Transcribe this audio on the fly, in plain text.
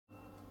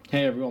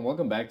Hey everyone,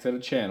 welcome back to the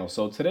channel.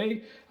 So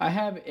today I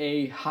have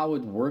a how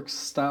it works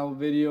style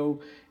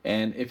video,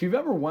 and if you've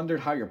ever wondered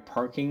how your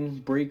parking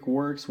brake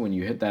works when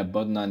you hit that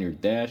button on your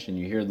dash and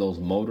you hear those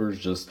motors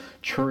just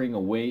churring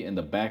away in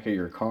the back of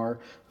your car,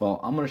 well,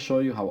 I'm going to show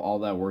you how all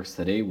that works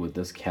today with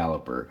this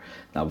caliper.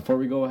 Now before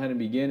we go ahead and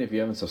begin, if you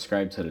haven't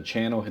subscribed to the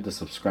channel, hit the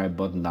subscribe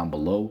button down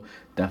below.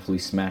 Definitely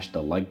smash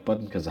the like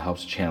button because it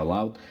helps the channel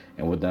out.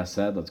 And with that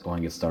said, let's go ahead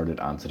and get started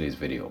on today's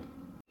video.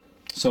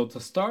 So to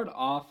start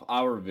off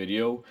our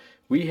video,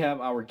 we have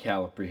our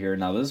caliper here.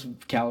 Now this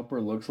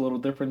caliper looks a little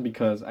different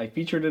because I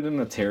featured it in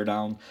a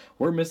teardown.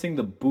 We're missing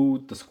the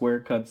boot, the square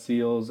cut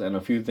seals, and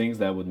a few things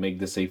that would make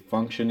this a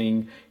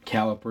functioning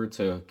caliper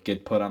to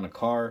get put on a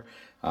car.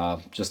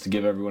 Just to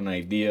give everyone an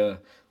idea,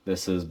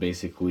 this is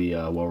basically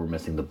what we're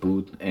missing: the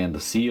boot and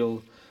the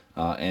seal.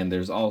 And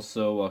there's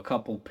also a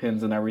couple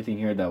pins and everything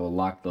here that will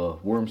lock the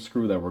worm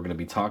screw that we're going to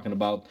be talking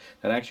about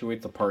that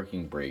actuates the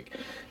parking brake.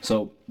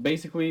 So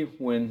basically,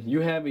 when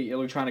you have an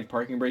electronic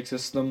parking brake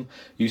system,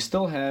 you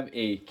still have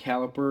a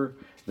caliper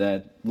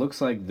that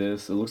looks like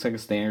this. It looks like a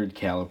standard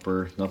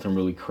caliper, nothing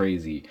really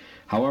crazy.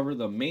 However,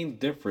 the main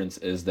difference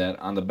is that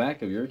on the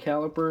back of your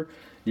caliper,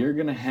 you're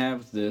going to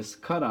have this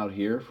cutout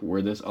here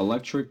where this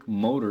electric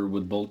motor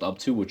would bolt up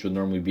to, which would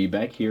normally be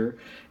back here.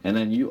 And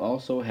then you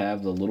also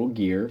have the little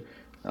gear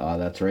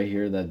that's right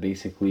here that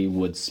basically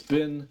would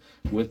spin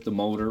with the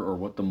motor, or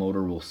what the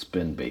motor will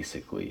spin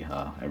basically.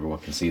 Everyone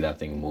can see that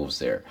thing moves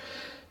there.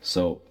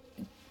 So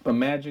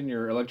imagine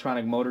your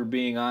electronic motor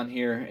being on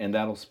here, and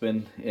that'll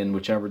spin in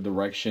whichever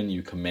direction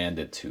you command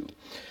it to.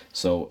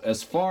 So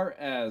as far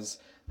as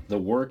the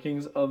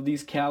workings of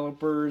these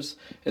calipers,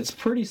 it's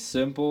pretty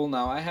simple.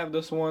 Now I have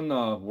this one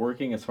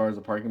working as far as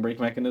the parking brake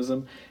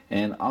mechanism,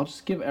 and I'll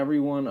just give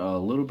everyone a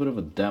little bit of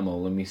a demo.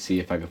 Let me see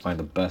if I can find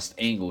the best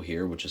angle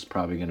here, which is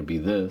probably going to be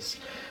this.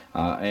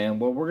 And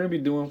what we're going to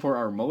be doing for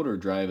our motor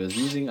drive is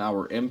using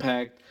our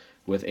impact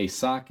with a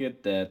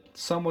socket that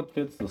somewhat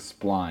fits the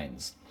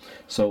splines.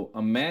 So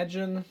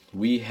imagine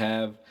we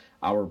have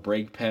our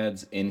brake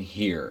pads in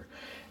here,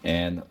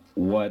 and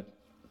what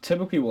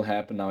typically will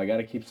happen, now I got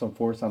to keep some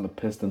force on the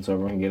piston so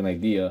everyone can get an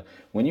idea.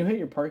 When you hit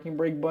your parking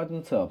brake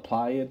button to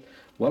apply it,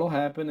 what'll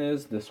happen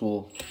is this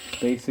will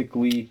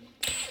basically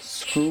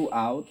screw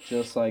out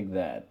just like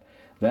that.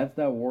 That's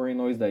that whirring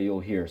noise that you'll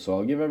hear. So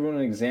I'll give everyone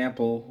an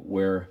example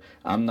where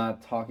I'm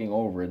not talking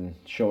over it and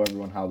show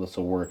everyone how this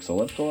will work. So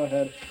let's go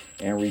ahead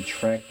and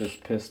retract this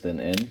piston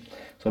in.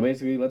 So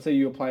basically, let's say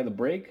you apply the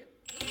brake.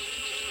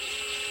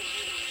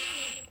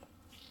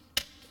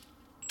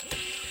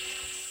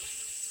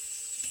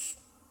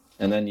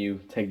 And then you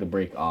take the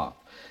brake off.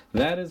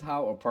 That is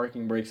how a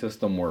parking brake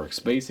system works.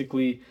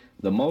 Basically,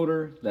 the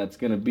motor that's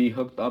going to be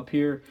hooked up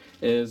here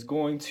is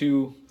going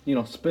to,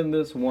 spin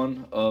this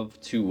one of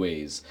two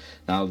ways.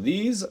 Now,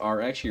 these are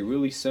actually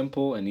really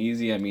simple and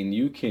easy. I mean,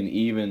 you can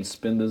even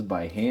spin this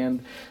by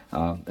hand.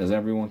 As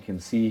everyone can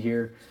see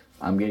here,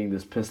 I'm getting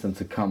this piston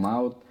to come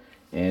out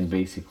and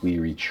basically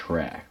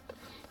retract.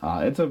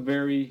 It's a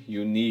very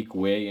unique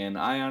way, and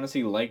I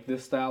honestly like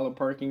this style of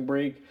parking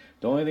brake.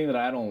 The only thing that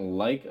I don't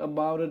like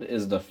about it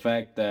is the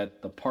fact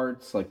that the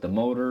parts, like the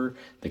motor,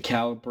 the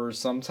calipers,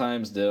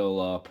 sometimes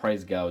they'll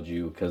price gouge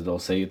you because they'll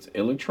say it's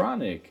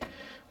electronic,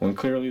 when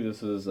clearly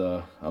this is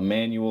a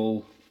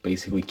manual,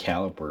 basically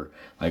caliper,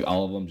 like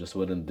all of them, just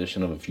with an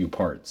addition of a few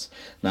parts.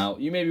 Now,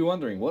 you may be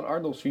wondering, what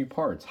are those few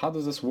parts? How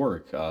does this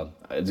work?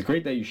 It's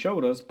great that you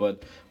showed us,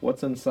 but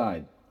what's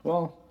inside?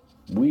 Well,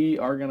 we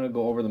are going to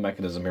go over the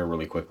mechanism here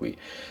really quickly.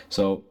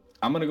 So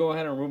I'm going to go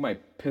ahead and remove my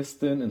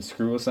piston and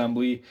screw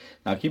assembly.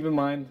 Now keep in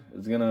mind,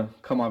 it's going to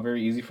come out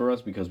very easy for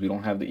us because we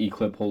don't have the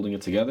E-clip holding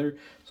it together.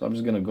 So I'm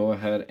just going to go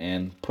ahead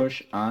and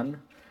push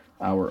on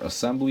our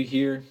assembly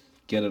here,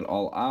 get it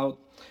all out,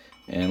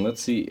 and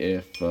let's see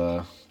if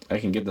I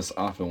can get this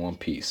off in one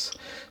piece.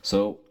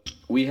 So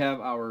we have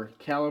our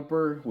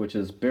caliper, which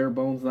is bare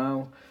bones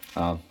now.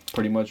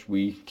 Pretty much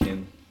we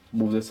can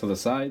move this to the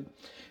side,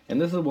 and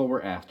this is what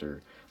we're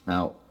after.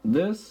 Now,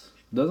 this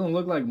doesn't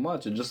look like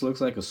much. It just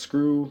looks like a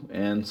screw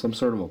and some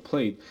sort of a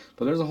plate,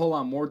 but there's a whole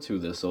lot more to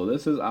this. So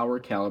this is our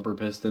caliper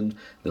piston.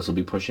 This will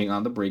be pushing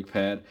on the brake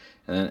pad,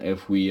 and then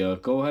if we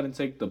go ahead and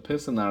take the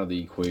piston out of the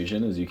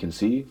equation, as you can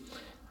see,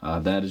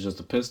 that is just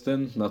a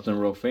piston, nothing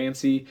real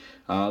fancy.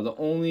 The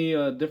only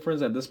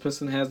difference that this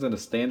piston has than a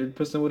standard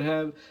piston would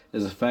have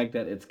is the fact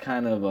that it's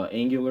kind of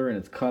angular and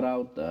it's cut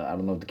out. I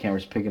don't know if the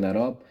camera's picking that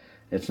up.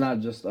 It's not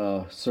just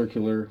a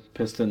circular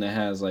piston that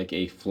has like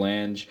a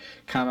flange,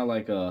 kind of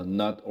like a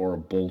nut or a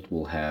bolt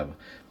will have,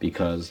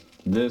 because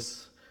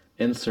this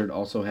insert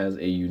also has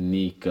a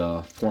unique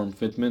form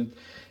fitment,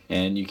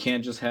 and you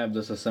can't just have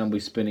this assembly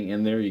spinning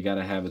in there. You got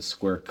to have it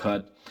square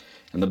cut.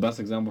 And the best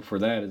example for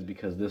that is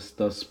because this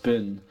does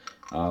spin,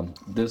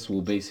 this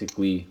will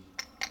basically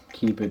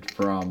keep it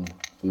from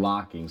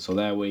locking, so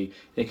that way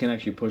it can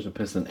actually push the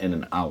piston in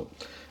and out.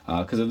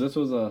 Because if this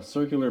was a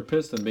circular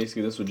piston,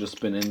 basically this would just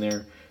spin in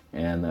there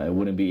and it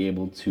wouldn't be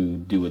able to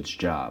do its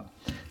job.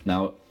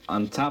 Now,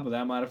 on top of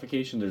that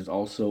modification, there's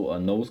also a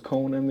nose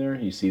cone in there.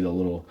 You see the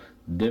little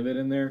divot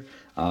in there.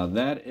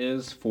 That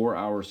is for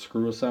our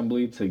screw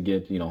assembly to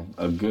get, you know,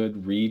 a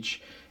good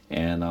reach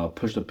and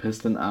push the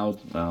piston out.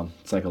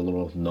 It's like a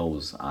little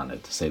nose on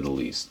it, to say the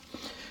least.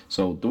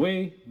 So the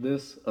way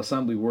this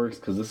assembly works,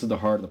 because this is the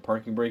heart of the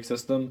parking brake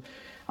system,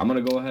 I'm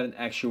going to go ahead and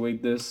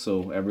actuate this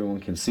so everyone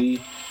can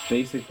see.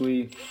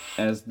 Basically,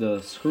 as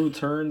the screw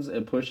turns,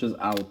 it pushes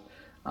out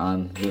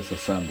on this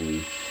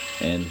assembly.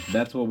 And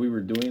that's what we were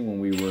doing when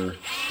we were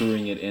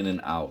screwing it in and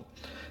out.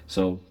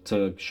 So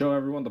to show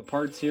everyone the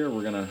parts here,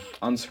 we're going to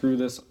unscrew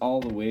this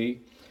all the way.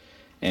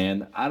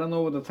 And I don't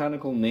know what the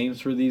technical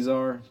names for these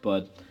are,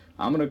 but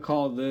I'm going to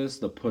call this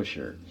the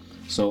pusher.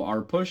 So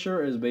our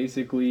pusher is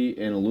basically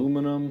an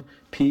aluminum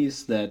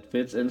piece that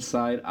fits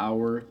inside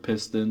our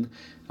piston.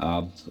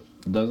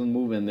 Doesn't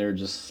move in there,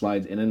 just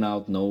slides in and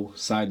out, no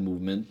side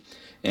movement.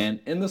 And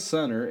in the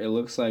center, it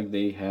looks like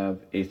they have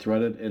a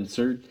threaded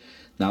insert.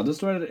 Now this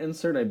threaded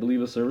insert, I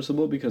believe, is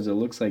serviceable because it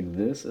looks like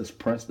this is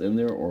pressed in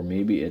there, or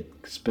maybe it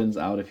spins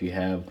out if you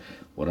have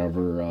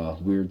whatever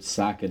weird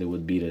socket it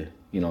would be to,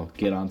 you know,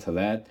 get onto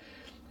that.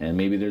 And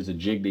maybe there's a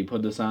jig they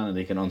put this on and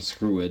they can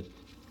unscrew it.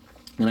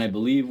 And I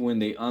believe when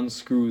they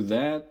unscrew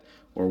that,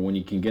 or when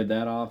you can get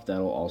that off,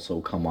 that'll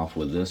also come off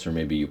with this, or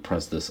maybe you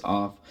press this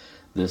off.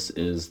 This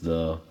is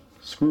the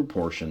screw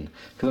portion,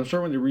 because I'm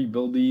sure when they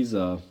rebuild these,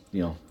 you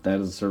know,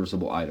 that is a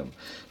serviceable item.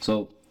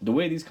 So the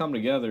way these come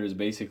together is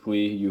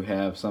basically you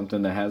have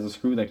something that has a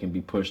screw that can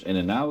be pushed in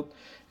and out,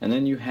 and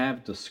then you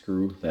have the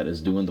screw that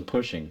is doing the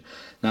pushing.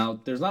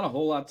 Now there's not a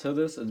whole lot to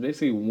this. It's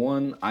basically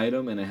one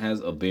item and it has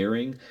a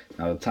bearing.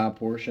 Now the top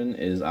portion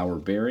is our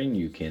bearing.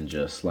 You can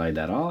just slide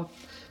that off,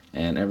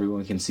 and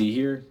everyone can see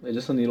here, it's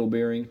just a needle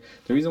bearing.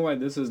 The reason why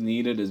this is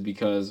needed is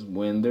because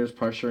when there's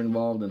pressure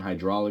involved in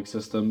hydraulic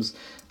systems,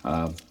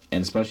 and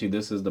especially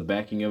this is the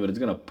backing of it, it's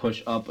going to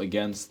push up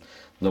against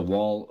the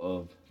wall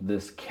of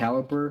this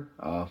caliper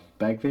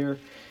back there,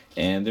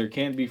 and there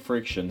can be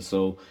friction.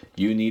 So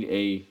you need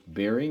a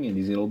bearing, and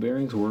these needle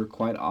bearings work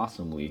quite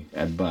awesomely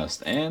at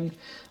best. And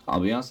I'll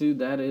be honest with you,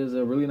 that is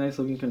a really nice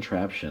looking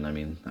contraption. I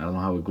mean, I don't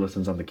know how it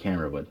glistens on the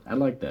camera, but I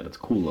like that. It's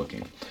cool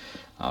looking.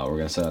 We're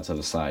going to set that to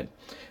the side.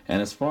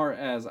 And as far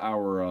as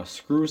our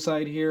screw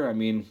side here, I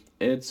mean,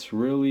 it's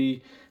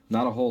really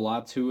not a whole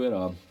lot to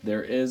it.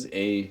 There is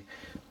a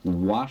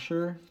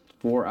washer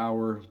for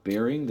our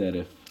bearing that,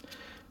 if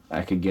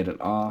I could get it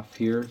off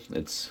here,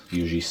 it's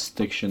usually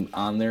stiction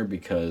on there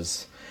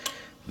because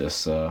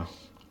this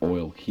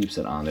oil keeps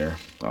it on there.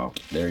 Oh,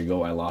 there you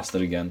go. I lost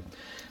it again.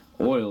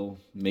 Oil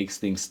makes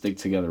things stick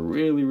together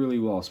really, really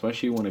well,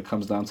 especially when it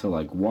comes down to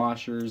like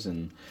washers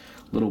and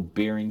little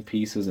bearing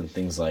pieces and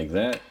things like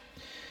that.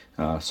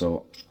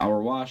 So our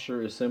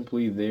washer is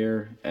simply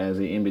there as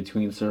an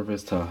in-between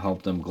surface to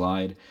help them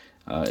glide.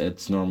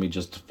 It's normally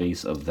just the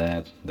face of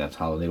that. That's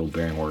how the needle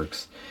bearing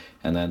works.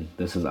 And then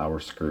this is our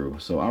screw.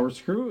 So our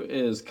screw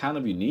is kind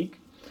of unique.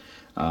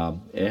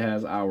 It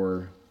has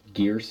our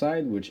gear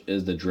side, which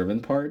is the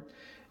driven part.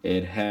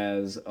 It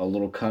has a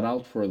little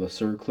cutout for the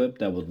circlip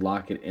that would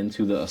lock it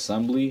into the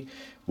assembly,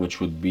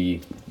 which would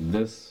be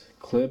this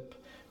clip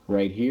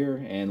right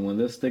here. And when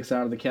this sticks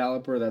out of the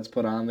caliper, that's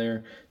put on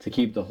there to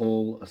keep the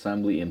whole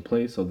assembly in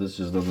place, so this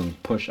just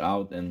doesn't push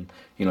out and,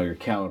 you know, your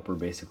caliper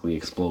basically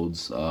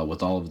explodes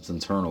with all of its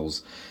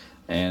internals.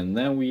 And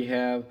then we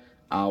have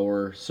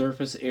our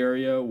surface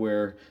area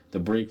where the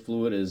brake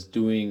fluid is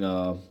doing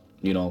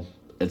you know,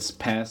 it's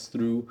passed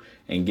through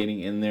and getting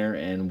in there,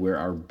 and where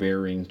our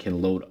bearing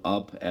can load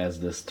up as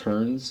this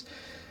turns.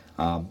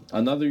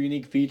 Another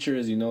unique feature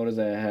is, you notice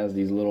that it has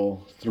these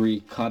little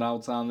 3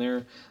 cutouts on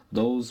there.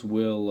 Those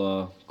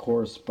will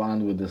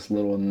correspond with this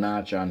little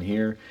notch on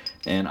here,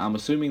 and I'm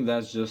assuming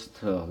that's just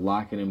to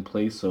lock it in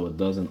place so it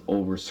doesn't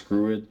over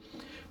screw it,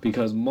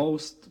 because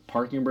most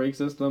parking brake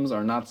systems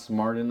are not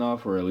smart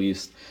enough, or at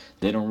least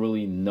they don't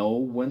really know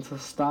when to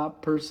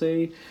stop per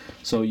se.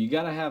 So you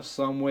got to have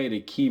some way to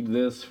keep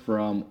this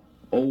from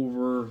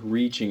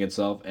overreaching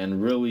itself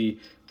and really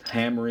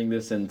hammering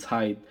this in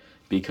tight,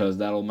 because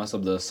that'll mess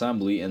up the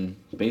assembly. And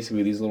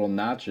basically these little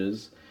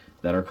notches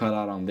that are cut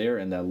out on there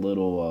and that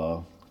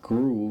little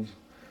groove,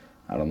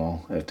 I don't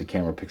know if the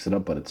camera picks it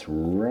up, but it's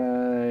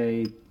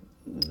right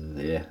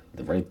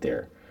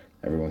there.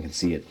 Everyone can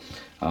see it.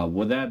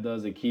 What that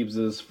does, it keeps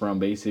this from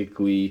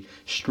basically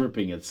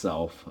stripping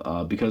itself,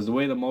 because the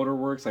way the motor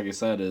works, like I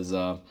said, is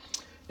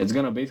it's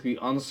gonna basically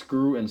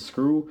unscrew and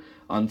screw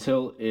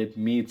until it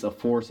meets a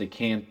force it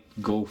can't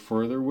go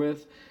further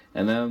with.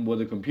 And then what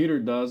the computer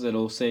does,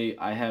 it'll say,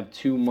 I have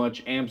too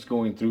much amps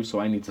going through, so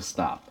I need to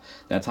stop.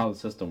 That's how the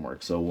system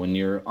works. So when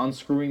you're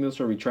unscrewing this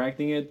or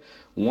retracting it,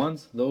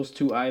 once those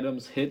 2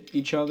 items hit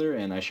each other,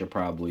 and I should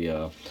probably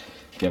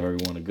give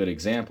everyone a good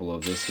example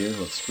of this here.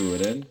 Let's screw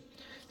it in.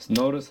 So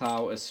notice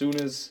how as soon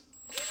as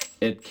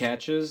it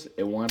catches,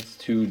 it wants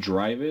to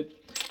drive it.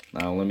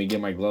 Now let me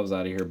get my gloves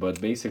out of here, but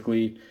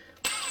basically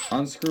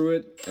unscrew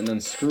it and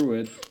then screw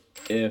it.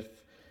 If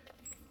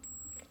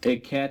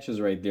it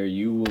catches right there,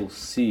 you will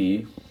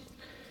see,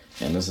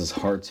 and this is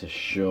hard to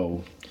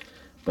show,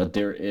 but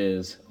there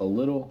is a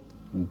little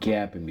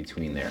gap in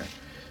between there.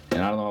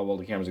 And I don't know how well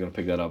the camera's gonna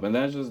pick that up. And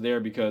that's just there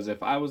because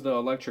if I was the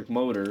electric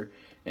motor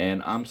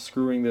and I'm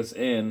screwing this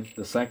in,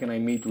 the second I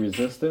meet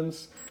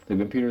resistance, the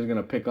computer is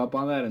gonna pick up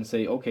on that and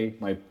say, okay,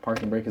 my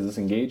parking brake is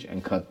disengaged,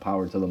 and cut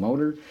power to the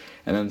motor.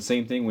 And then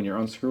same thing when you're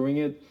unscrewing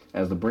it,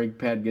 as the brake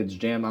pad gets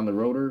jammed on the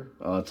rotor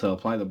to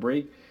apply the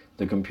brake,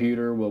 the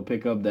computer will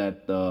pick up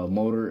that the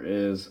motor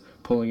is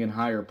pulling in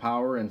higher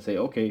power and say,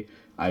 okay,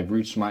 I've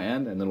reached my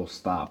end, and it'll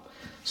stop.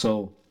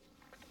 So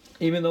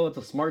even though it's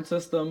a smart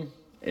system,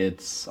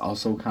 it's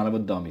also kind of a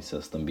dummy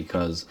system,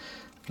 because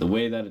the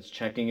way that it's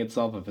checking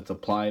itself, if it's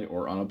applied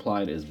or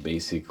unapplied, is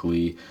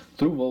basically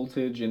through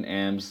voltage and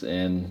amps,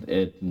 and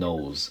it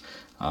knows.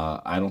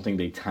 I don't think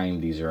they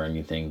time these or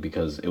anything,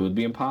 because it would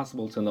be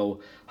impossible to know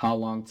how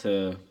long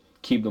to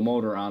keep the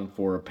motor on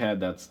for a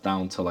pad that's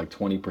down to like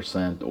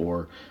 20%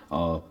 or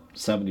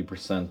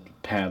 70%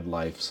 pad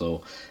life.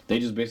 So they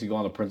just basically go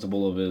on the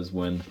principle of is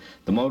when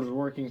the motor's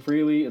working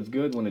freely, it's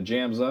good. When it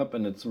jams up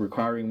and it's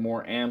requiring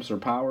more amps or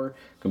power,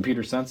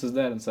 computer senses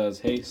that and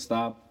says, hey,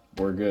 stop,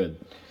 we're good.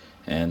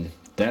 And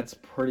that's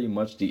pretty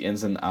much the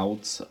ins and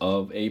outs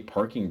of a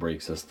parking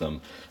brake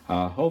system.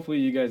 Hopefully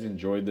you guys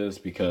enjoyed this,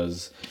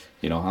 because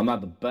I'm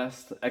not the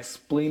best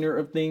explainer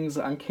of things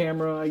on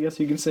camera, I guess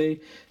you can say,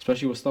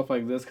 especially with stuff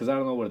like this, because I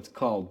don't know what it's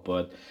called.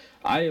 But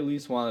I at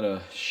least wanted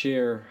to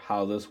share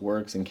how this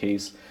works in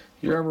case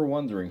you're ever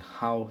wondering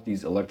how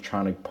these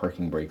electronic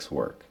parking brakes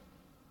work.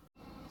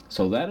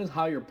 So that is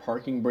how your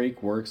parking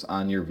brake works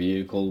on your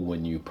vehicle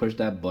when you push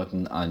that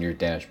button on your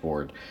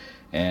dashboard.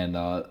 And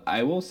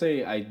I will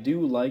say I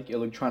do like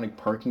electronic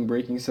parking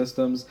braking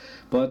systems,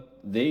 but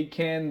they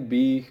can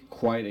be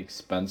quite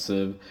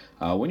expensive.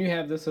 When you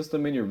have this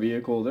system in your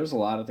vehicle, there's a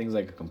lot of things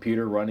like a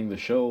computer running the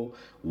show,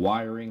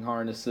 wiring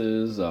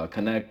harnesses,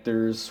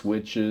 connectors,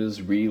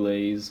 switches,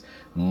 relays,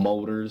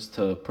 motors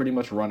to pretty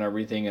much run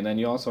everything. And then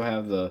you also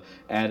have the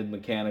added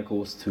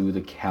mechanicals to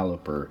the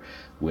caliper,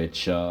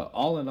 which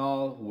all in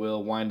all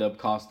will wind up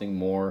costing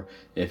more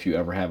if you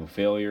ever have a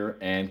failure,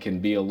 and can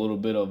be a little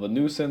bit of a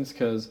nuisance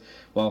because,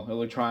 well,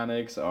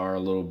 electronics are a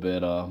little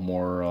bit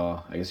more,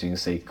 I guess you can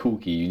say,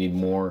 kooky. You need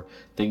more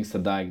things to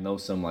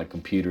diagnose them, like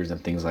computers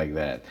and things like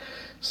that.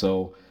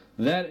 So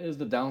that is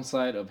the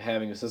downside of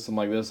having a system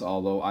like this,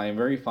 although I am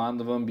very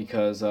fond of them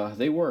because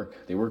they work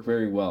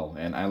very well.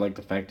 And I like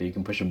the fact that you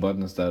can push a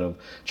button instead of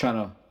trying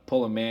to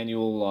pull a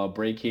manual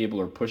brake cable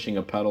or pushing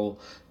a pedal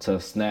to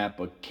snap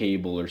a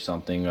cable or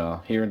something.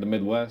 Here in the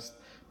Midwest,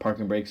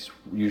 parking brakes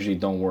usually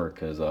don't work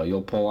because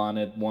you'll pull on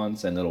it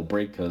once and it'll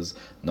break because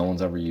no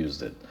one's ever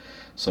used it.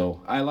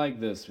 So I like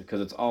this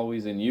because it's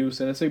always in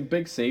use, and it's a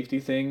big safety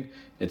thing.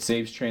 It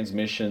saves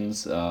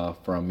transmissions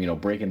from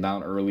breaking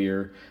down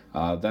earlier.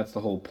 That's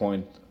the whole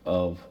point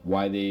of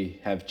why they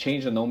have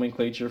changed the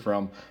nomenclature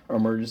from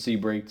emergency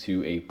brake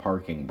to a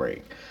parking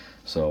brake.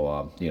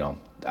 So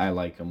I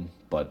like them,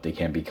 but they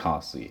can be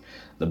costly.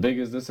 The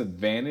biggest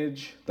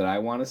disadvantage that I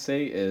want to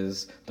say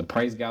is the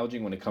price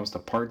gouging when it comes to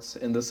parts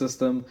in the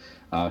system.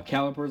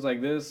 Calipers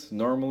like this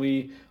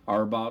normally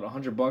are about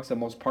 $100 at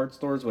most parts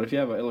stores, but if you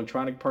have an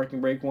electronic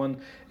parking brake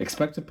one,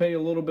 expect to pay a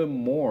little bit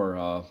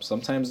more.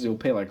 Sometimes you'll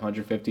pay like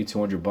 $150,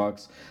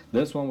 $200.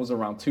 This one was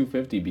around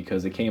 $250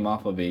 because it came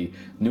off of a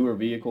newer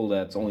vehicle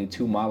that's only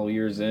 2 model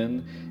years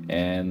in,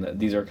 and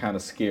these are kind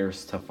of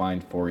scarce to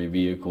find for a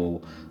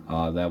vehicle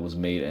that was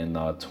made in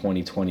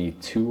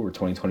 2022 or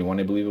 2021,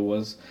 I believe it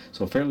was.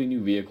 So a fairly new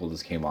vehicle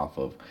this came off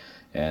of.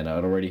 And it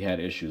already had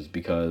issues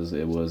because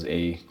it was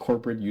a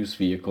corporate use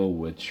vehicle,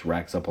 which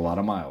racks up a lot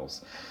of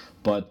miles.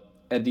 But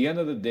at the end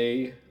of the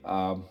day,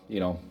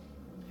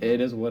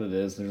 it is what it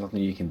is. There's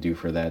nothing you can do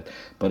for that.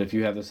 But if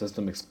you have the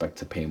system, expect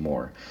to pay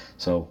more.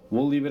 So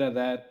we'll leave it at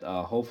that.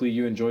 Hopefully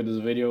you enjoyed this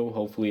video.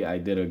 Hopefully I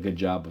did a good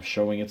job of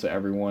showing it to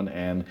everyone.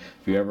 And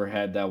if you ever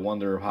had that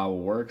wonder of how it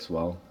works,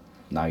 well,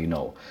 now you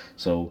know.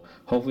 So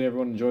hopefully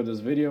everyone enjoyed this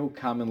video.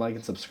 Comment, like,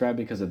 and subscribe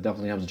because it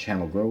definitely helps the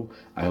channel grow.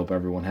 I hope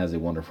everyone has a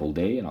wonderful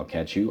day, and I'll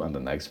catch you on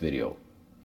the next video.